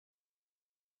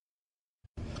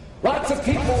Lots of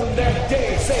people in that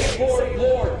day say, Lord,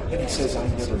 Lord. And he says, I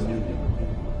never knew you.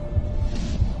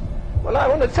 Well, I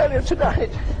want to tell you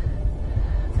tonight,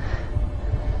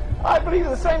 I believe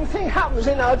the same thing happens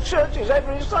in our churches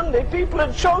every Sunday. People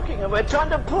are choking and we're trying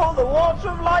to pour the water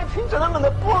of life into them, and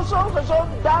the poor souls are so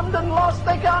damned and lost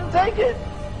they can't take it.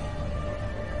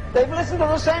 They've listened to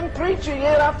the same preacher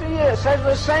year after year, says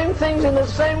the same things in the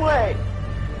same way.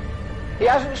 He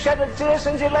hasn't shed a tear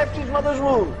since he left his mother's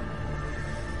womb.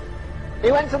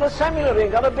 He went to the seminary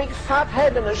and got a big fat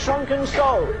head and a shrunken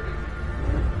soul.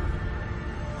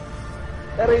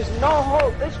 There is no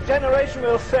hope. This generation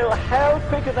will fill hell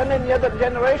quicker than any other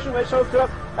generation. We're so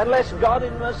corrupt unless God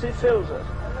in mercy fills us.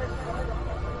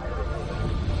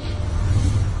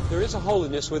 There is a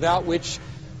holiness without which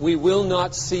we will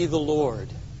not see the Lord.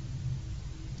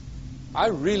 I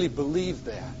really believe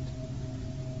that.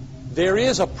 There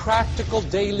is a practical,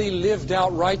 daily,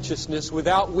 lived-out righteousness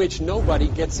without which nobody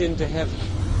gets into heaven.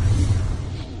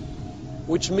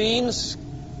 Which means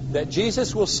that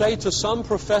Jesus will say to some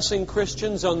professing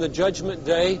Christians on the judgment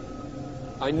day,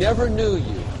 I never knew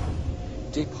you.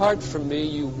 Depart from me,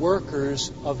 you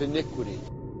workers of iniquity.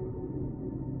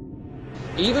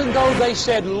 Even though they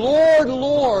said, Lord,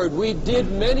 Lord, we did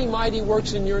many mighty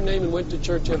works in your name and went to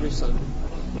church every Sunday.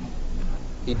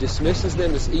 He dismisses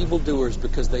them as evildoers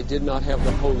because they did not have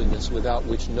the holiness without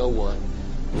which no one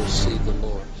will see the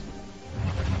Lord.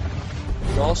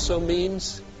 It also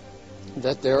means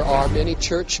that there are many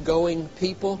church-going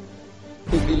people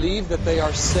who believe that they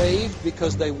are saved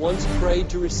because they once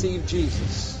prayed to receive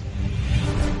Jesus,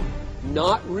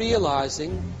 not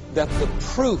realizing that the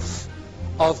proof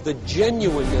of the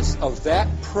genuineness of that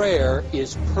prayer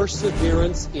is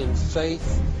perseverance in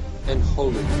faith and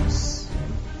holiness.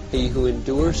 He who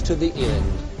endures to the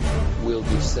end will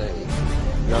be saved,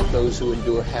 not those who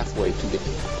endure halfway to the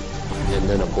end and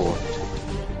then abort.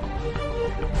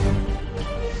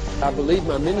 I believe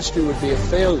my ministry would be a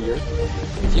failure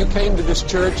if you came to this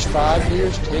church 5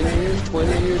 years, 10 years,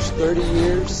 20 years, 30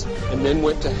 years, and then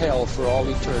went to hell for all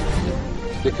eternity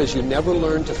because you never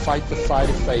learned to fight the fight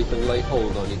of faith and lay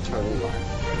hold on eternal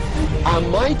life. I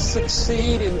might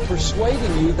succeed in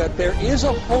persuading you that there is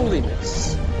a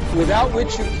holiness without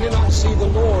which you cannot see the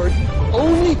Lord,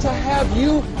 only to have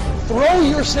you throw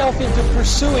yourself into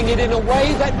pursuing it in a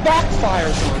way that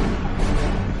backfires on you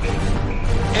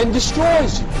and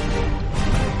destroys you.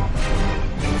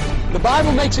 The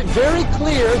Bible makes it very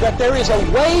clear that there is a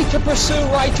way to pursue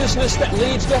righteousness that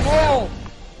leads to hell.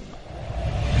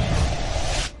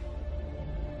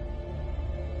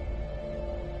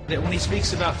 That when he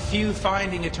speaks about few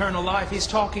finding eternal life, he's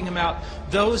talking about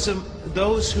those who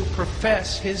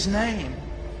profess his name.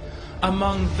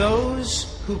 Among those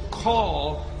who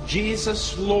call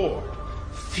Jesus Lord,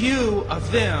 few of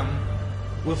them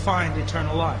will find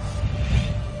eternal life.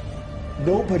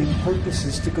 Nobody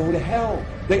purposes to go to hell.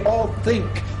 They all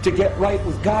think to get right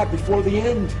with God before the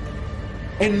end.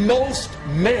 And most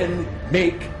men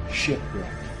make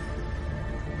shipwreck.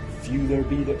 Few there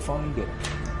be that find it.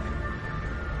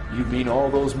 You mean all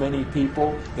those many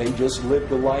people, they just lived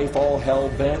a life all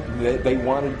hell-bent, and they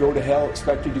wanted to go to hell,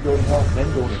 expected to go to hell. Men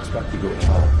don't expect to go to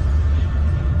hell.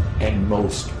 And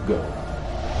most go.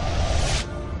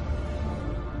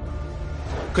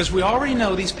 Because we already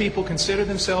know these people consider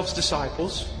themselves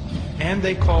disciples, and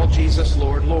they call Jesus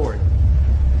Lord, Lord.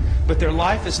 But their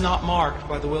life is not marked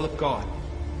by the will of God.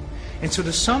 And so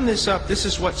to sum this up, this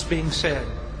is what's being said.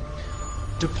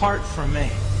 Depart from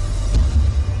me.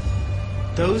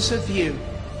 Those of you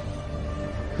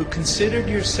who considered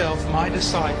yourself my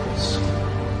disciples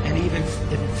and even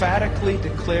emphatically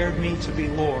declared me to be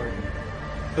Lord,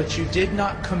 but you did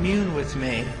not commune with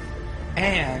me,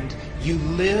 and you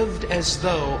lived as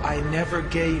though I never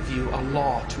gave you a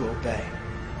law to obey.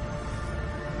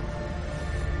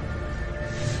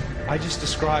 I just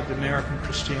described American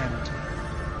Christianity.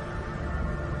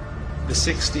 The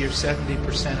 60 or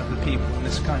 70% of the people in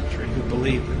this country who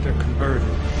believe that they're converted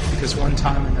because one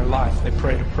time in their life they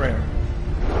prayed a prayer.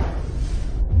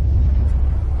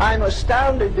 I'm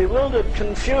astounded, bewildered,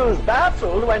 confused,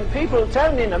 baffled when people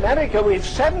tell me in America we've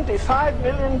 75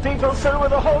 million people filled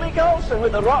with the Holy Ghost and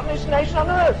with the rottenest nation on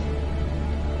earth.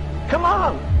 Come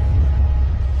on.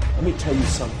 Let me tell you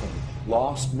something.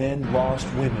 Lost men, lost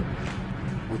women,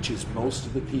 which is most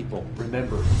of the people.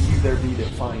 Remember, few there be that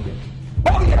find it.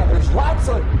 Oh yeah, there's lots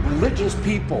of religious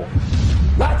people.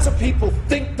 Lots of people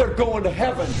think they're going to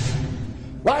heaven.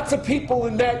 Lots of people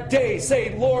in that day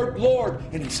say, Lord, Lord.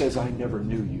 And he says, I never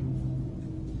knew you.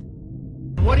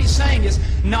 What he's saying is,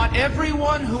 not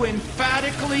everyone who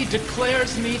emphatically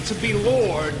declares me to be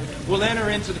Lord will enter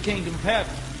into the kingdom of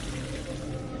heaven.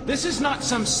 This is not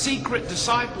some secret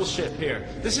discipleship here.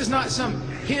 This is not some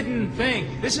hidden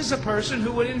thing. This is a person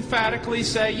who would emphatically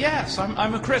say, yes,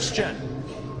 I'm a Christian.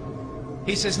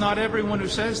 He says, not everyone who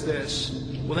says this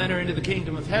will enter into the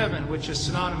kingdom of heaven, which is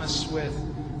synonymous with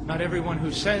not everyone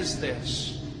who says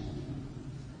this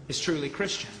is truly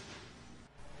Christian.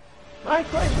 My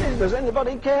question is, does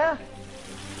anybody care?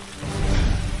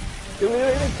 Do we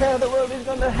really care the world is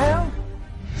going to hell?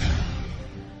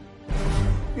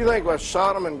 You think about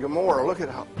Sodom and Gomorrah. Look at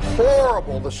how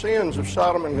horrible the sins of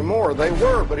Sodom and Gomorrah they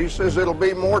were. But he says it'll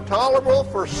be more tolerable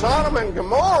for Sodom and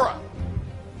Gomorrah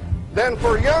than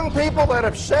for young people that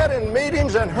have sat in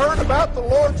meetings and heard about the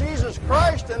Lord Jesus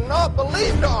Christ and not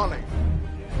believed on Him.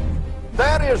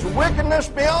 That is wickedness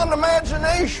beyond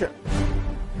imagination.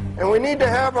 And we need to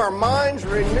have our minds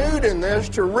renewed in this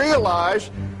to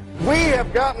realize we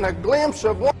have gotten a glimpse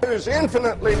of one who is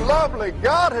infinitely lovely.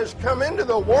 God has come into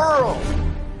the world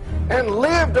and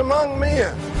lived among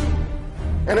men.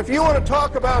 And if you want to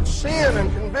talk about sin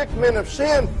and convict men of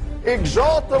sin,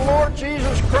 exalt the Lord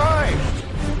Jesus Christ.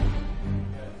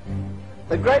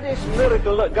 The greatest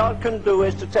miracle that God can do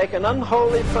is to take an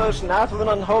unholy person out of an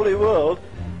unholy world,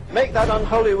 make that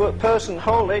unholy person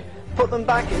holy, put them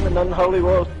back in an unholy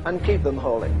world, and keep them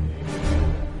holy.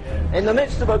 In the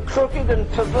midst of a crooked and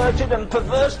perverted and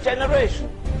perverse generation.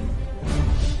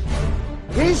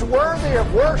 He's worthy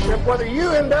of worship. Whether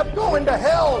you end up going to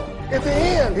hell at the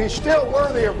end, He's still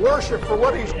worthy of worship for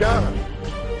what He's done.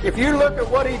 If you look at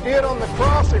what He did on the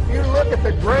cross, if you look at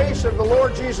the grace of the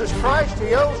Lord Jesus Christ,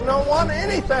 He owes no one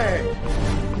anything.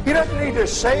 He doesn't need to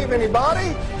save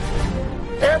anybody.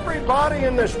 Everybody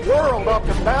in this world ought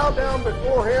to bow down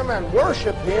before Him and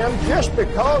worship Him just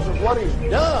because of what He's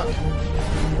done.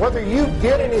 Whether you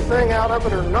get anything out of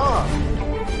it or not,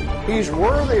 He's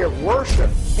worthy of worship.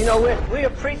 You know, we are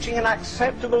preaching an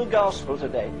acceptable gospel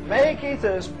today. Make it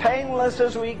as painless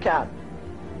as we can.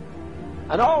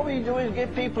 And all we do is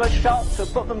give people a shot to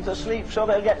put them to sleep so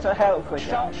they'll get to hell quicker.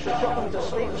 Shot to put them to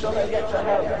sleep so they'll get to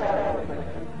hell quicker.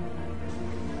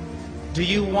 Do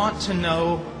you want to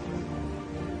know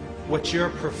what your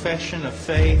profession of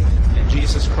faith in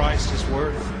Jesus Christ is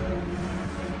worth?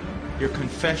 Your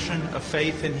confession of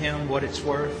faith in Him, what it's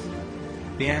worth?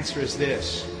 The answer is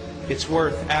this: it's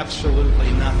worth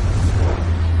absolutely nothing.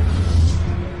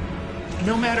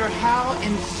 No matter how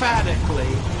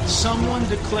emphatically someone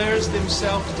declares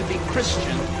themselves to be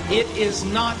Christian, it is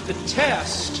not the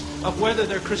test of whether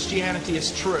their Christianity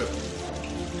is true.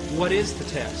 What is the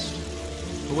test?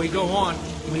 We go on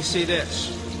and we see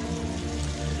this.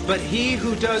 But he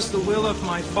who does the will of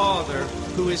my Father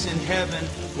who is in heaven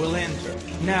will enter.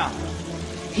 Now,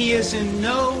 he is in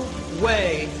no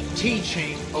way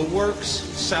teaching a works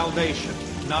salvation.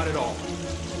 Not at all.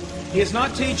 He is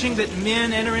not teaching that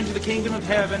men enter into the kingdom of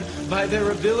heaven by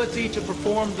their ability to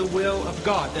perform the will of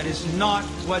God. That is not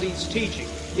what he's teaching.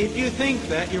 If you think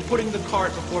that, you're putting the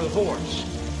cart before the horse.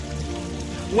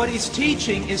 What he's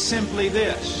teaching is simply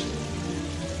this: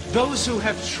 those who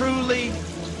have truly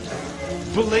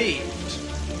believed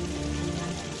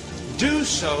do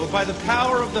so by the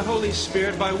power of the Holy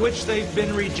Spirit, by which they've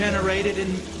been regenerated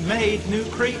and made new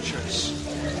creatures.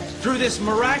 Through this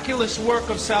miraculous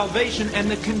work of salvation and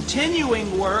the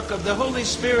continuing work of the Holy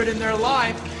Spirit in their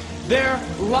life, their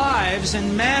lives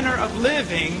and manner of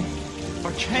living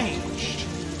are changed.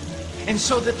 And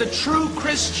so that the true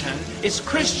Christian is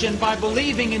Christian by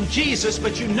believing in Jesus,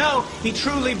 but you know he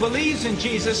truly believes in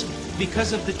Jesus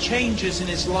because of the changes in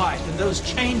his life. And those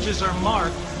changes are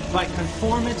marked by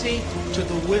conformity to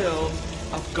the will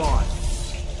of God.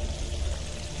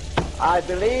 I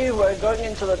believe we're going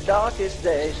into the darkest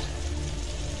days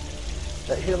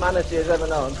that humanity has ever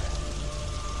known.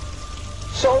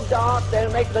 So dark,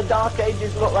 they'll make the dark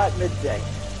ages look like midday.